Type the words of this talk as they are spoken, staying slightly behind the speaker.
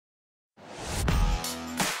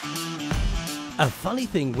A funny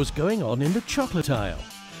thing was going on in the chocolate aisle.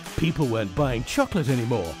 People weren't buying chocolate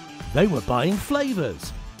anymore, they were buying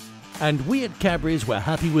flavours. And we at Cadbury's were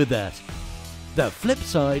happy with that. The flip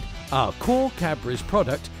side, our core Cadbury's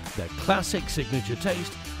product, the classic signature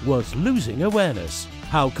taste, was losing awareness.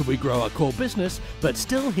 How could we grow our core business but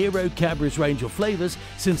still hero Cadbury's range of flavours,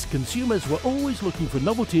 since consumers were always looking for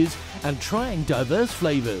novelties and trying diverse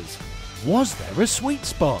flavours? Was there a sweet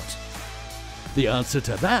spot? The answer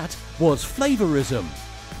to that was flavourism.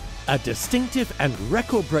 A distinctive and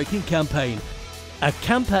record-breaking campaign. A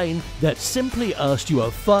campaign that simply asked you a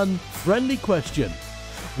fun, friendly question.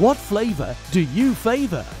 What flavour do you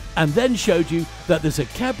favour? And then showed you that there's a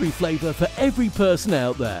Cadbury flavour for every person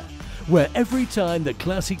out there, where every time the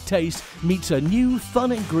classic taste meets a new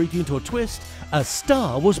fun ingredient or twist, a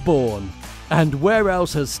star was born. And where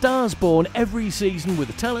else has stars born every season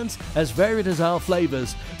with talents as varied as our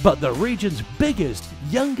flavours, but the region's biggest,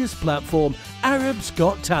 youngest platform, Arab's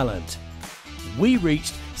Got Talent. We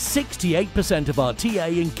reached 68% of our TA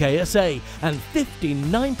in KSA and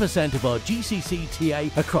 59% of our GCC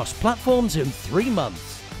TA across platforms in 3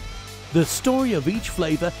 months. The story of each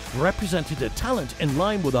flavour represented a talent in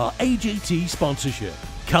line with our AGT sponsorship,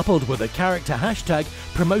 coupled with a character hashtag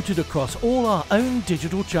promoted across all our own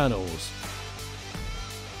digital channels.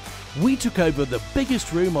 We took over the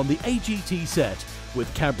biggest room on the AGT set,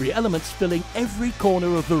 with Cadbury elements filling every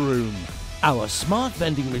corner of the room. Our smart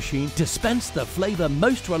vending machine dispensed the flavour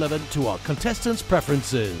most relevant to our contestants'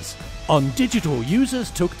 preferences. On digital,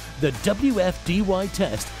 users took the WFDY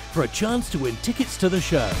test for a chance to win tickets to the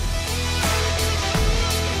show.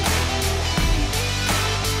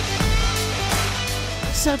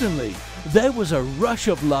 Suddenly, there was a rush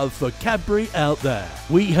of love for Cadbury out there.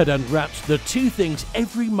 We had unwrapped the two things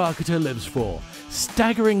every marketer lives for: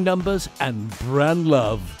 staggering numbers and brand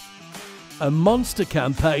love. A monster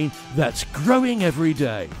campaign that's growing every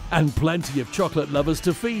day, and plenty of chocolate lovers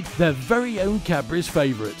to feed their very own Cadbury's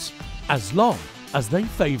favourites, as long as they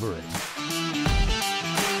favour it.